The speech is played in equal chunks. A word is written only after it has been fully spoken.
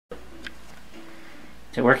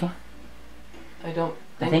Is it working? I don't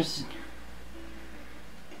think. I think.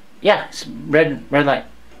 Yeah, it's red light.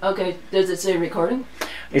 Okay. Does it say recording?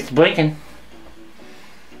 It's blinking.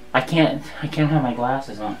 I can't have my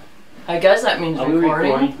glasses on. I guess that means Are we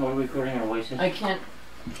recording. Are we recording our voices? I can't.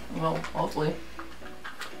 Well, hopefully.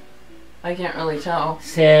 I can't really tell.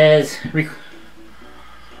 Says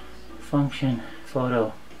function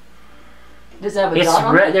photo. Does it have a It's dot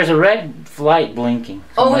on red. it? There's a red light blinking.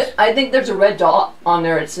 So Oh, I think there's a red dot on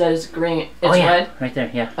there. It says green. It's yeah, red. right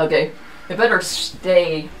there. Yeah. Okay. It better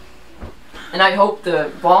stay. And I hope the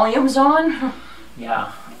volume's on.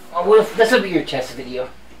 Yeah. Well, this will be your test video.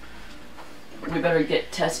 We better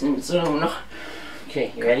get testing soon.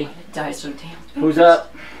 Okay, you ready? It dies so damn. Who's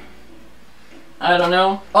up? I don't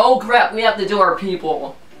know. Oh crap! We have to do our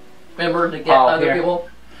people. Remember to get other here. people.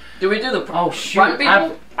 Do we do the Oh shoot! front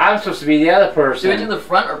people? I'm supposed to be the other person. Do we do the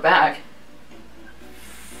front or back?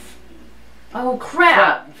 Oh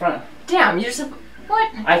crap! Front. Damn! You're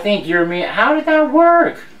what? I think you're me. How did that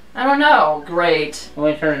work? I don't know. Great.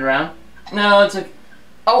 Let me turn it around. No, it's a.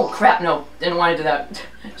 Oh crap! No, didn't want to do that.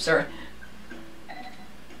 Sorry.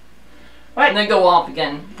 What? And then go off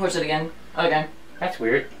again. Push it again. Okay. That's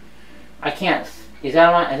weird. I can't. Is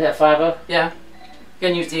that on? Is that 5-0? Yeah.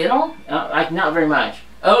 Can you see it all? Not very much.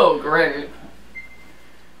 Oh, great.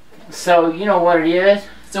 So you know what it is?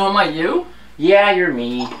 So am I you? Yeah, you're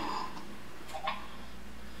me.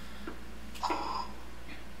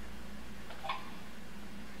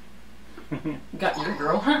 Got your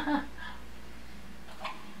girl.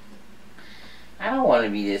 I don't want to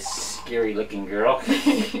be this scary looking girl.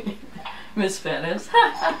 Miss Fettis.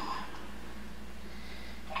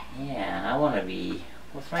 Yeah, I want to be.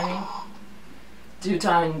 What's my name?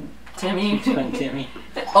 Two-time Timmy. Ton Timmy.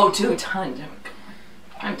 Oh, two-time Timmy.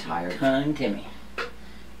 I'm tired. Ton Timmy.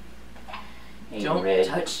 Hey, Don't Red.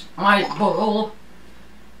 touch my bowl.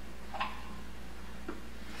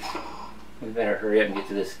 We better hurry up and get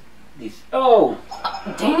to this. These. Oh!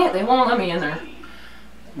 Dang it, they won't let me in there.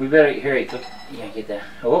 We better hurry. Yeah, get that.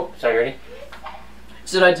 Oh, sorry, ready?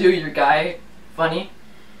 Should I do your guy funny?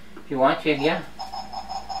 If you want to, yeah.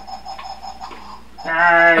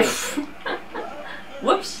 Alright.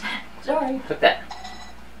 Whoops. Sorry. Put that.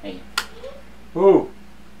 Hey. Ooh.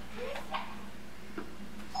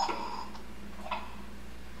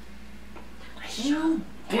 You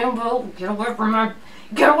bimbo, get away from my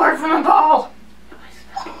ball.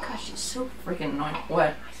 Gosh, she's so freaking annoying.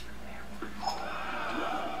 What?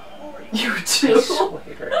 You too? I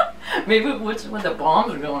swear. Maybe it's when the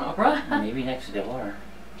bombs are going off, right? Maybe next door.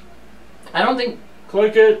 I don't think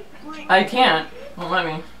Click it. I can't. Won't let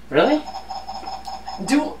me. Really?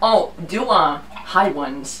 Do high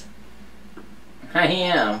ones. I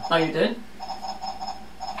am. Oh, you did?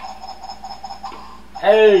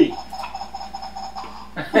 Hey!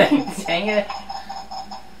 Dang it.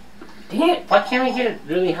 Dang it. Why can't I get it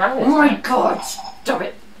really high this Oh my time? god, stop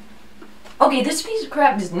it. Okay, this piece of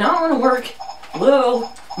crap does not want to work. Hello,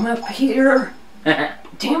 I'm up here.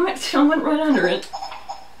 Damn it, I went right under it.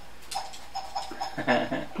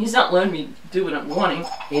 He's not letting me do what I'm wanting.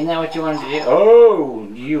 Isn't that what you wanted to do? Oh,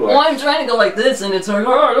 you are. Well, I'm trying to go like this, and it's like,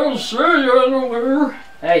 oh, I don't see you anywhere.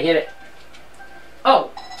 Hey, hit it.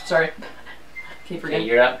 Oh, sorry. Keep Okay, forgetting.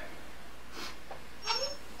 you're up.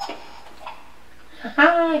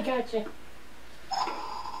 I gotcha.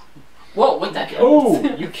 Whoa, what the hell?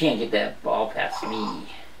 Oh, you can't get that ball past me.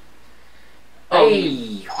 Oh,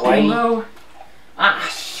 Hey, Whitey. Hello. Ah,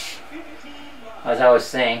 as I was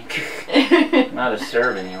saying, not a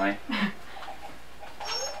serve anyway.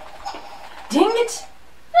 Dang it!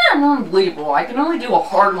 Yeah, unbelievable. I can only do a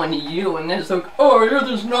hard one to you, and then it's like, oh, you're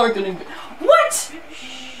just not gonna get... What?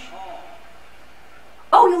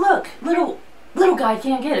 Oh, you look! Little guy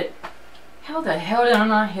can't get it. How the hell did I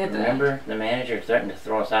not hit that? Remember, the manager threatened to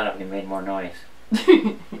throw us out if we made more noise.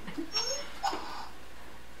 You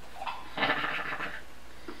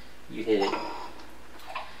hit it.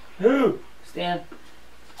 Who? Stan.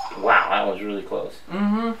 Wow, that was really close.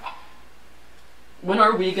 Mm-hmm. When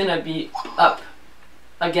are we gonna be up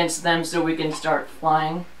against them so we can start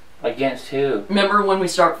flying? Against who? Remember when we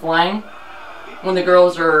start flying? When the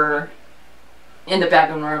girls are in the back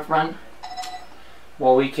and we're in front?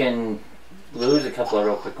 Well, we can lose a couple of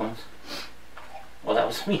real quick ones. Well, that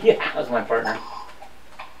was me. Yeah, that was my partner.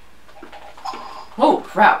 Oh,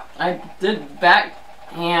 crap. I did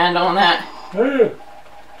backhand on that.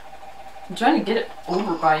 I'm trying to get it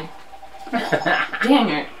over by... Dang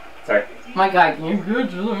it. Sorry. My guy, can you get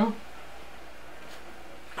to them?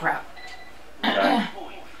 Crap. Sorry.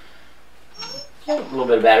 A little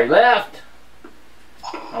bit of battery left.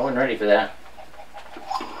 I wasn't ready for that.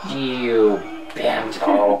 You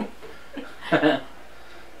Bamto.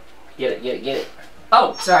 Get it, get it, get it.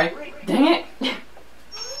 Oh, sorry. Dang it.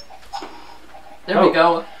 There Oh. we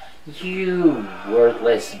go. You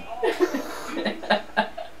worthless.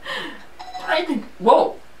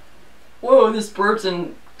 Whoa. Whoa, this burped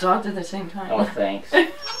and talked at the same time. Oh, thanks. That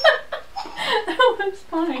was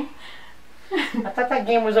funny. I thought that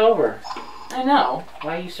game was over. I know.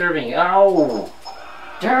 Why are you serving it? Oh!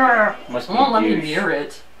 Durr. Must be Won't let me douche. near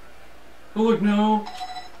it. Oh, look, no.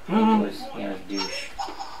 It was, yeah, it was douche.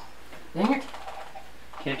 Dang it.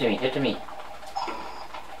 Hit it to me, hit it to me.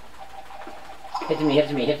 Hit it to me, hit it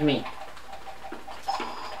to me, hit it to me.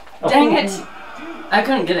 Oh, Dang it. I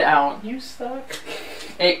couldn't get it out. You suck.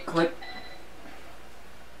 Hey, click.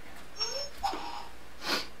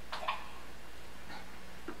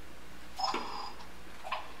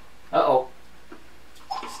 Uh-oh.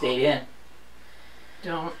 Stayed in.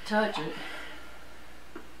 Don't touch it.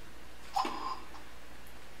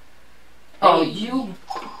 Oh, Hey. you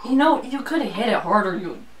know, you could have hit it harder,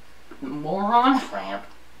 you moron. Tramp.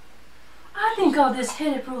 I think I'll just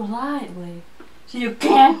hit it real lightly, so you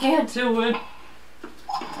can't get to it.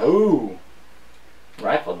 Ooh.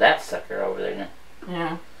 Rifled that sucker over there.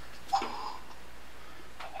 Yeah.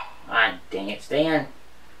 Ah, dang it. Stay in.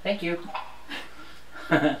 Thank you.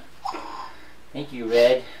 Thank you,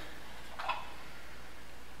 Red.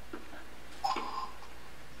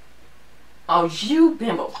 Oh, you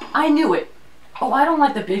bimbo. I knew it. Oh, I don't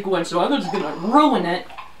like the big one, so I was gonna ruin it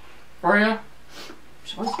for you.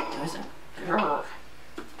 She always does it. Grr.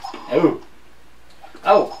 Oh.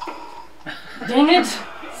 Oh. Dang it.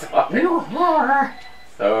 Sorry. You whore.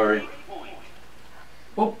 Sorry.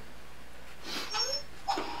 Oh.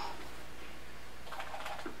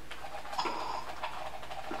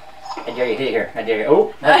 I dare you hit here. I dare you.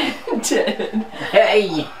 Oh. I did.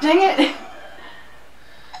 Hey. Dang it.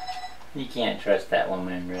 You can't trust that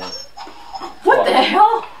woman, Red. What the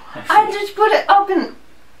hell? I just put it up and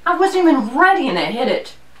I wasn't even ready and it hit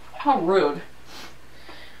it. How rude.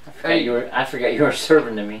 I forgot you were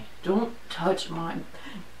serving to me. Don't touch mine.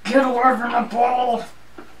 Get away from the ball.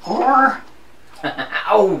 Or.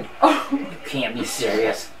 Ow. You can't be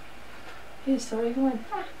serious. Hey, so what are you doing?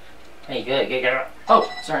 Hey, good.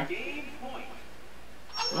 Oh, sorry.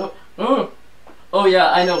 Oh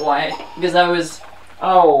yeah, I know why. Because I was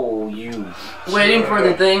Oh, you. waiting for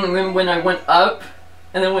the thing, and then when I went up,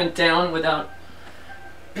 and then went down without.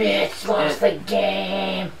 Bitch lost the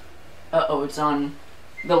game. Uh-oh, it's on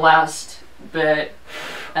the last bit,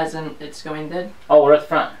 as in it's going dead. Oh, we're at the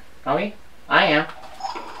front. Are we? I am.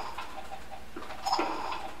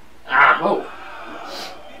 Ah. Whoa.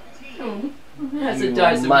 As You it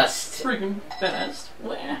dies must. freaking fast.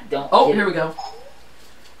 Wah. Don't. Oh, hit here we go.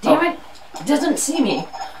 Damn it! It doesn't see me.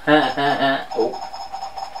 Oh.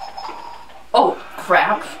 Oh,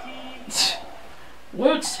 crap.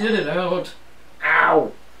 Let's hit it out.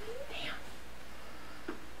 Ow.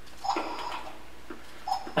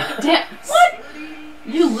 Damn. What?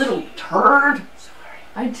 You little turd.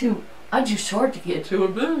 I'm too short to get to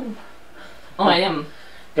it. Boom. Oh, I am.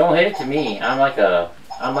 Don't hit it to me. I'm like a.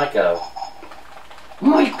 Oh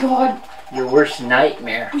my god. Your worst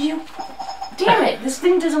nightmare. You. Damn it. This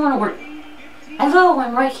thing doesn't want to work. Hello,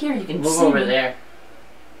 I'm right here. You can Move see over me. there.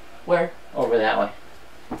 Where? Over that way.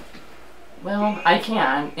 Well, I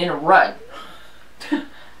can. In a rut.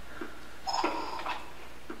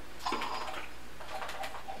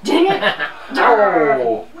 Dang it.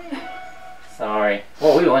 Oh. Sorry.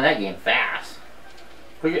 Well, we won that game fast.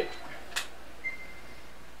 Who's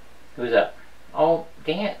up? Oh,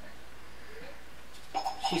 dang it.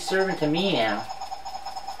 She's serving to me now.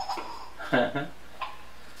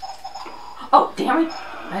 Oh, damn it.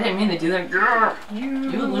 I didn't mean to do that. Grr. You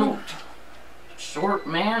little short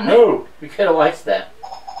man. No, we could have watched that.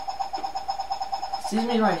 Sees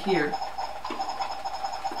me right here.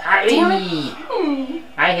 Hi. Damn it. Hmm.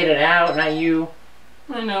 I hit it out, not you.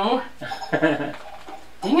 I know.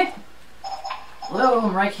 Dang it. Hello,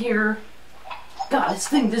 I'm right here. God, this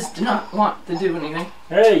thing just did not want to do anything.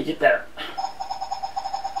 Hey, get there.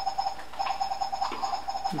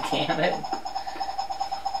 Damn it.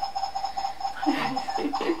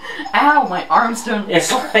 Ow, my arm's done.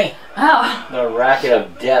 It's like Ow. the racket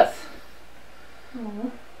of death.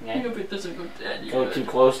 Oh, I Yeah. hope it doesn't go dead yet. Go too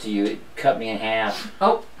close to you, it cut me in half.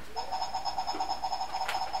 Oh.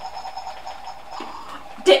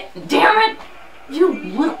 Damn it! You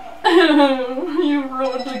little... you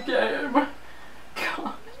ruined the game.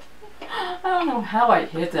 God. I don't know how I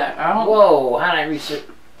hit that. I don't... Whoa, how did I reach it?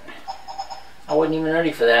 I wasn't even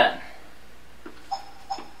ready for that.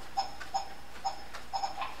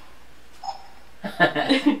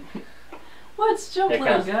 Let's jump, Here it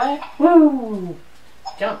little comes. guy. Woo!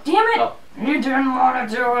 Jump. Damn it! Oh. You didn't want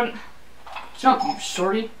to do it. Jump, you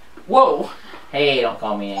shorty. Whoa. Hey, don't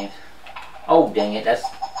call me names. Oh, dang it. That's...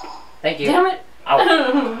 Thank you. Damn it.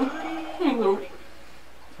 Oh. You little...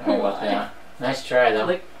 Oh, what's that? Nice try, though.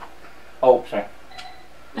 Like, Oh, sorry.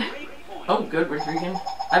 oh, good, we're drinking.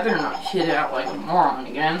 I better not hit it out like a moron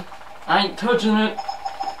again. I ain't touching it.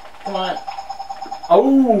 Come on.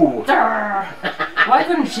 Oh! Durr. Why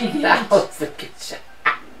couldn't she hit That it? was a good shot.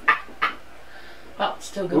 Oh, it's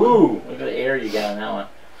still going. Ooh, look at the air you got on that one.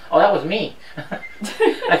 Oh, that was me.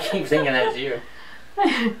 I keep thinking that's you.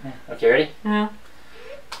 Okay, ready? Yeah.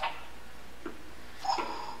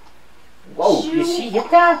 Whoa, did she hit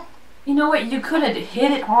that? You know what? You could have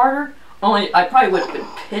hit it harder. Only I probably would have been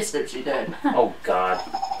pissed if she did. Oh, God.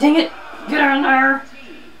 Dang it! Get in there!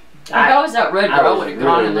 If I was that red girl, I was would have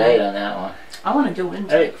gone really in late there. on that one. I want to go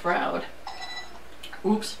into Hey. the crowd.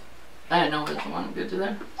 Oops. I didn't know I want to go to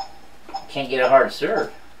there. Can't get a hard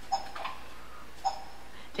serve.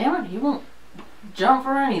 Damn it, you won't jump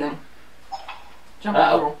for anything. Jump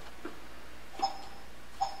Uh-oh. a little.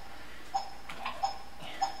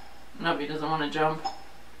 Nope, he doesn't want to jump.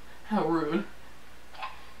 How rude.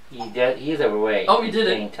 He's overweight. Oh, he He's did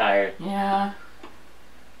it. getting tired. Yeah.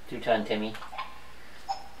 2-ton Timmy.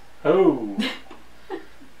 Oh.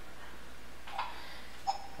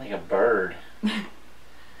 Like a bird.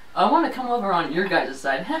 I want to come over on your guys'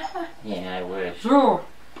 side. Yeah, I wish. Sure.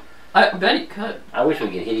 I bet he could. I wish we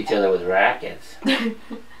could hit each other with rackets.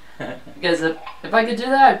 Because if I could do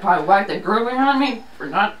that, I'd probably whack the girl behind me for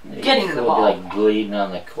not getting the We'll ball. be like bleeding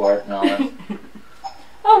on the court and all that.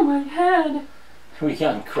 Oh, my head. We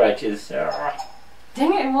on crutches.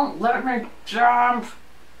 Dang it, it won't let me jump.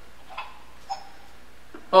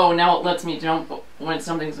 Oh, now it lets me jump when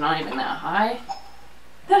something's not even that high.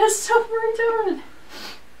 That is so retarded.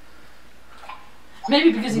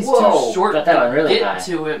 Maybe because he's Whoa, too short got that one really to high. get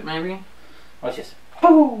to it, maybe. Watch this.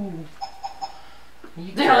 Boom!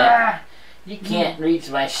 You can't reach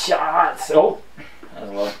my shots. Oh, that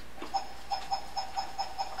was low.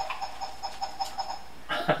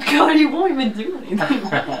 God, he won't even do anything.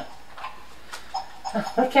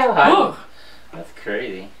 Look how high. Ugh. That's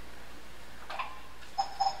crazy.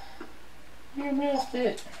 You missed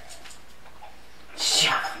it.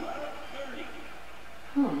 Shot.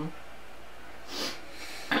 Hmm.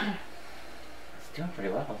 It's doing pretty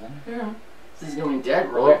well, isn't it? Yeah. This is going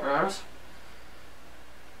dead really fast.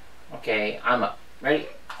 Okay, I'm up. Ready?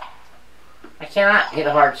 I cannot hit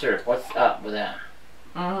a hard serve. What's up with that?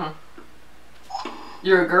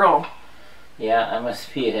 You're a girl. Yeah, I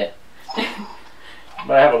must be it.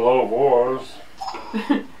 But I have a low voice.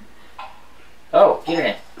 Oh, get her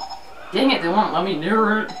in. Dang it, they won't let me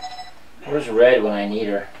near it. Where's Red when I need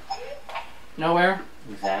her? Nowhere.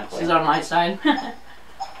 Exactly. She's on my side.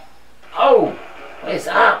 Oh! What is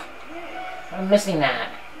up? I'm missing that.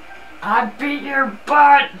 I beat your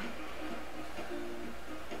butt!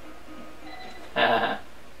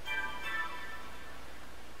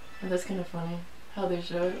 That's kind of funny how they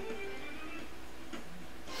show it.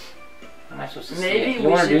 Am I supposed to see Maybe it? we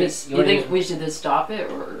wanna should do just, you you wanna think we should just stop it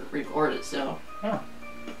or record it still? Wanna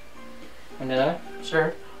do that?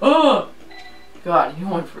 Sure. Oh! God, you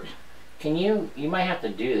went for it. Can you might have to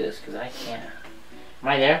do this because I can't. Am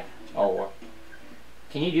I there? Oh, well.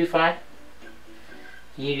 Can you do 5?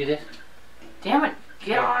 Can you do this? Damn it,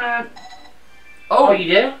 get on it! Oh, you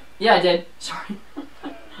did? Yeah, I did. Sorry.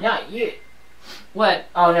 No, you. What?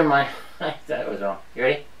 Oh, never mind. I thought it was wrong. You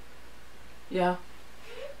ready? Yeah.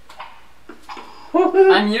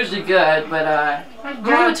 I'm usually good, but I'm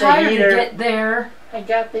got the tired to heater. get there. I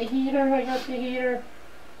got the heater. I got the heater.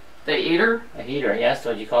 The eater? A heater, yes.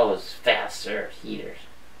 What you call those fast serve heaters?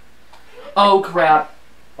 Oh crap.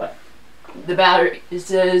 What? The battery, it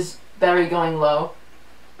says battery going low.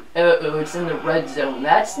 Uh-oh, it's in the red zone.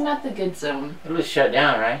 That's not the good zone. It was shut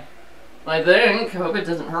down, right? I think. Hope it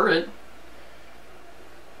doesn't hurt it.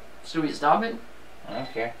 Should we stop it? I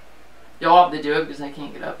don't care. You'll have to do it because I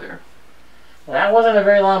can't get up there. Well, that wasn't a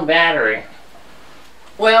very long battery.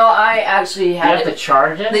 Well, I actually You had have to it.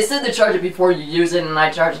 charge it? They said to charge it before you use it, and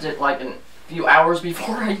I charged it like a few hours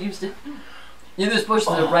before I used it. You just push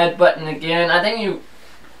the red button again. I think you...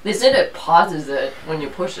 They said it pauses it when you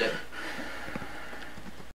push it.